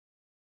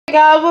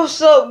Guys, what's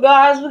up,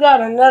 guys? We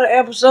got another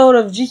episode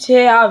of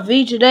GTA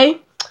IV today.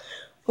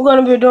 We're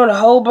gonna be doing a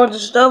whole bunch of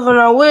stuff, and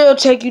I will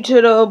take you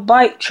to the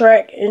bike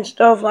track and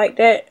stuff like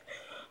that.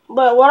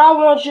 But what I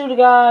want you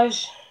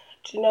guys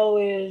to know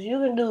is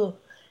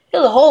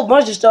there's a whole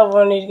bunch of stuff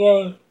on this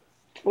game.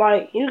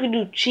 Like, you can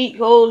do cheat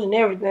codes and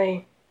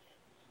everything.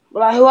 But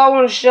like, who I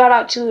want to shout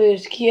out to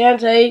is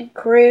Keontae,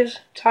 Chris,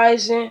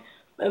 Tyson,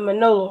 and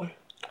Manolo.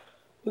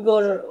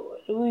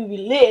 We be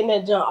lit in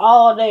that junk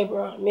all day,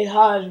 bro. Miss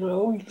Hodge,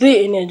 bro. We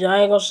lit in that junk. I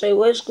ain't gonna say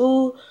what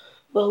school,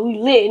 but we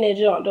lit in that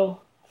junk though.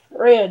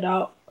 For real,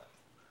 dog.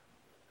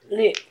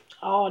 Lit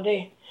all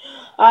day.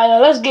 Alright, now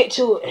let's get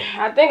to it.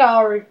 I think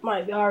I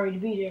might already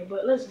be there,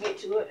 but let's get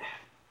to it.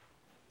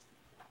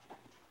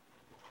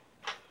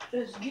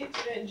 Let's get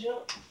to that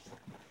junk.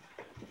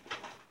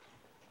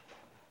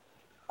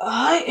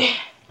 Alright.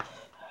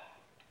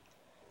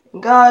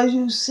 Guys,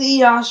 you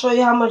see, I'll show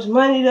you how much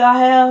money that I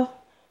have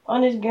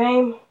on this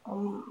game.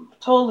 I'm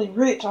totally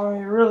rich on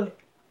here, really.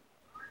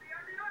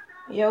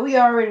 Yeah, we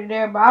already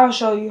there, but I'll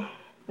show you.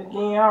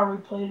 Again, I'll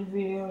replay the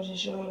video and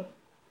just show you.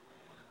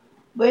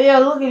 But yeah,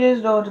 look at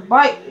this though. The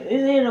bike,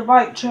 it a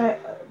bike track,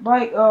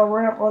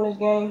 ramp on this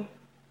game.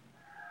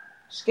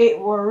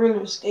 Skateboard, really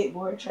a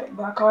skateboard track,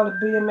 but I call it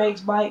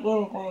BMX bike,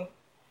 anything.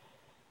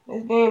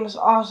 This game is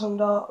awesome,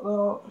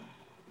 dog.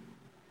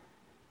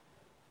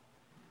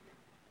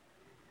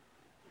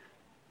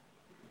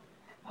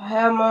 I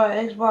have my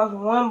Xbox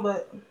One,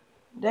 but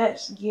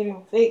that's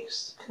getting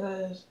fixed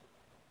because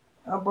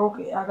I broke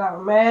it. I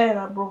got mad and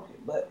I broke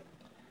it, but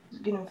it's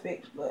getting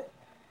fixed. But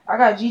I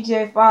got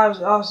GTA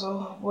 5s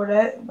also for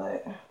that,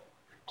 but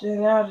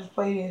now I just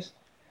play this.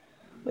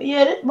 But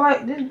yeah,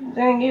 this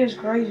thing is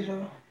crazy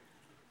though.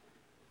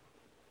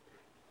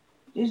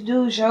 This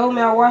dude showed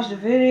me, I watched the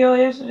video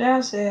yesterday,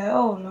 I said,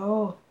 oh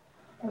no.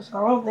 I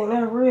don't think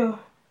that's real.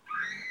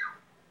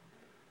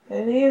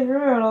 It is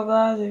real though,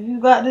 guys. If you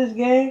got this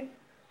game,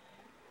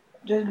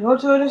 just go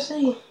to it and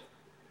see.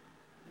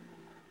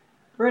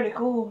 Pretty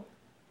cool.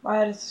 I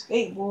had a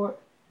skateboard.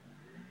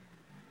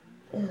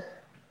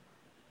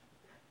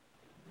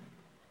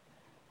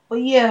 But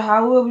yeah,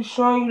 I will be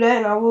showing you that,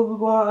 and I will be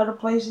going other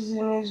places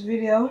in this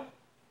video.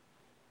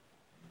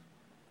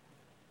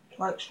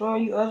 Like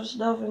showing you other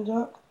stuff and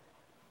junk.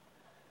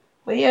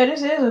 But yeah,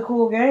 this is a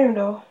cool game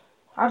though.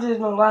 I just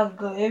don't like it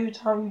because every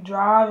time you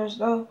drive and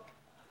stuff,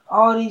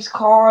 all these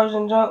cars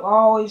and junk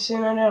always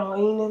sitting there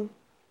leaning.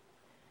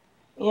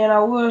 And I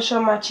will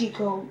show my cheat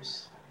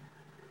codes.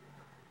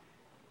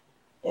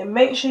 And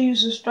make sure you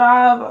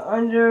subscribe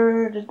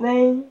under the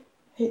thing.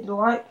 Hit the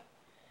like.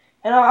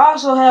 And I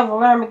also have a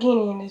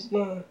Lamborghini in this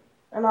game.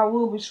 And I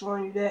will be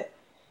showing you that.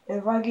 And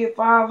if I get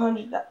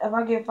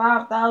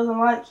 5,000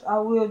 likes, I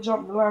will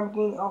jump the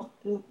Lamborghini off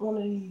one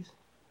of these.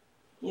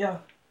 Yeah.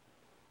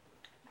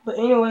 But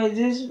anyway,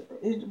 this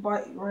is the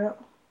bike ramp.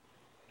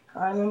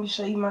 Alright, let me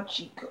show you my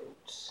cheat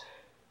codes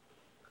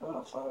on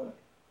my phone.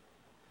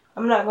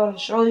 I'm not going to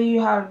show you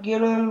how to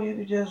get them. You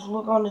can just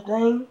look on the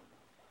thing.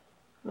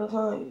 Look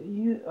on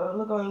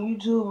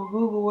YouTube or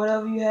Google,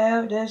 whatever you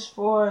have. That's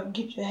for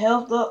get your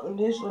health up, and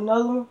this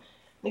another one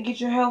to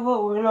get your health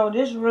up. Well, no,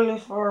 this is really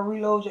for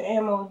reload your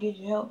ammo and get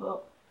your health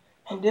up.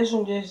 And this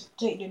one just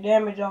take the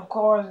damage off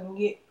cars and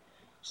get.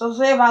 So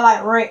say if I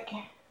like wreck,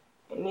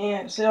 and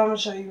then say I'm gonna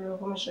show you real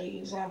quick. I'm gonna show you an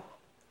example.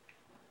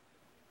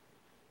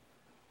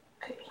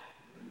 Okay.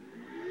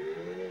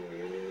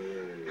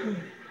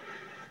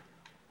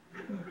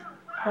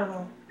 Hold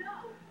on.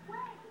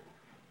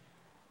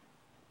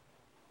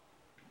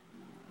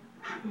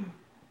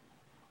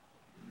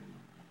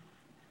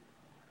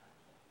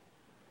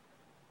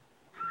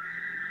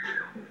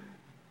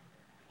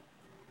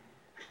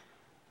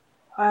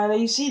 Alright, now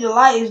you see the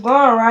light is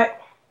gone, right?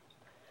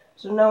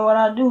 So now what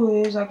I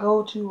do is I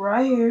go to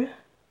right here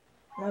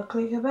and I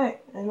click it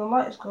back, and the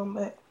lights come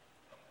back.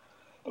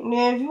 And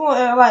then if you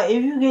want, like,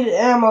 if you get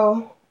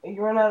ammo, if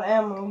you run out of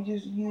ammo, you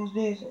just use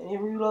this and it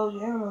reloads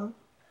your ammo.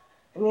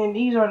 And then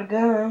these are the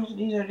guns.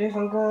 These are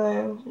different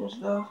guns and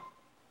stuff.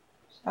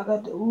 So I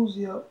got the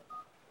Uzi up.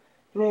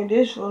 And then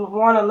this will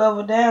wanted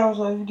level down,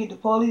 so if you get the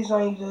police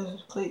on you,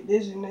 just click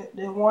this and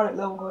the wanted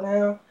level go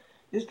down.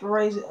 Just to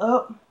raise it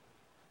up.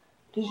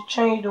 Just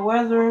change the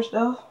weather and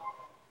stuff.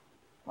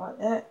 Like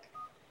that.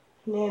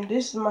 And then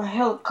this is my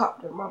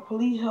helicopter, my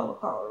police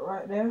helicopter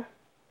right there.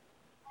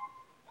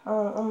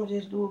 I'm gonna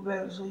just do it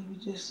better so you can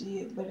just see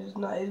it, but it's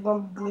not. It's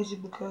gonna be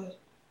glitchy because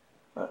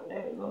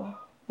there you go.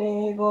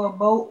 Then here go a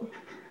boat,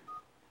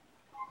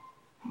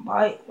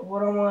 bike.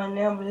 What I'm on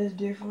now, but it's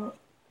different.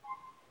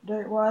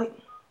 Dirt white,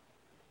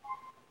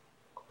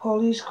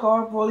 police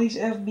car, police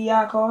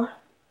FBI car,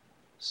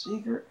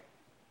 secret.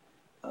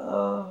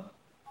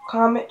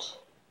 Comet.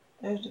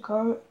 There's the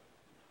Comet.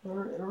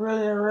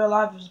 Really, in real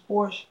life, it's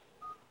Porsche.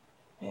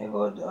 Here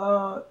go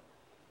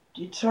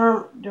the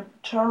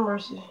term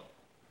mercy.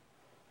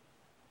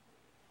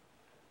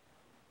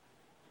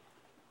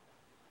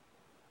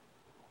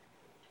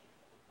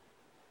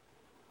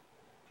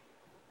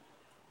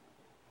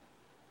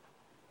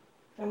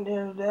 And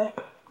there's that.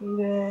 And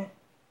then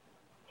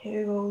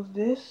here goes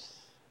this.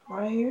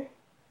 right here.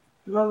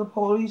 Another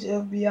police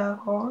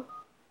FBI card.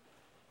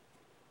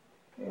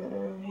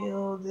 And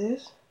here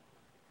this.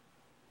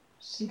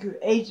 Secret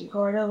agent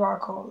card, that's what I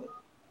call it.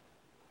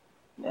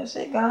 That's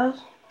it, guys.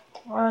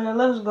 Alright, now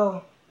let's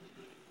go.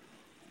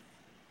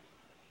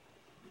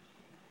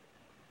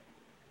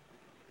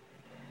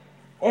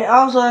 And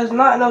also, it's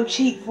not no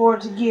cheat for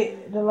it to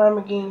get the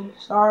Lamborghini.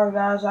 Sorry,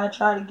 guys, I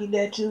tried to get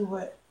that too,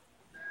 but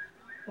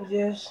I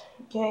just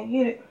can't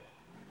get it.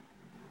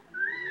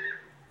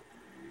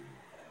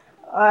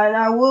 Alright,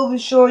 I will be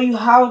showing you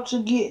how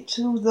to get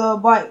to the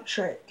bike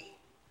track.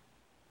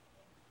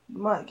 You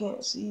might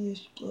can't see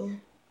this, you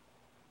can.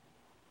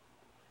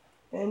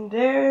 And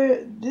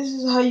there, this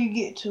is how you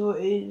get to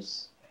it.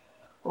 Is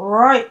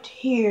right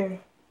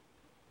here.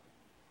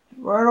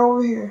 Right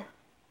over here.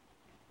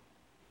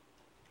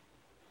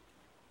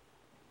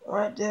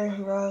 Right there,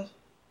 guys.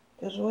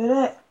 That's where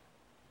that.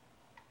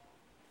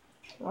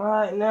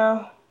 Alright,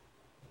 now,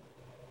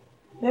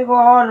 there go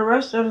all the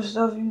rest of the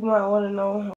stuff you might want to know.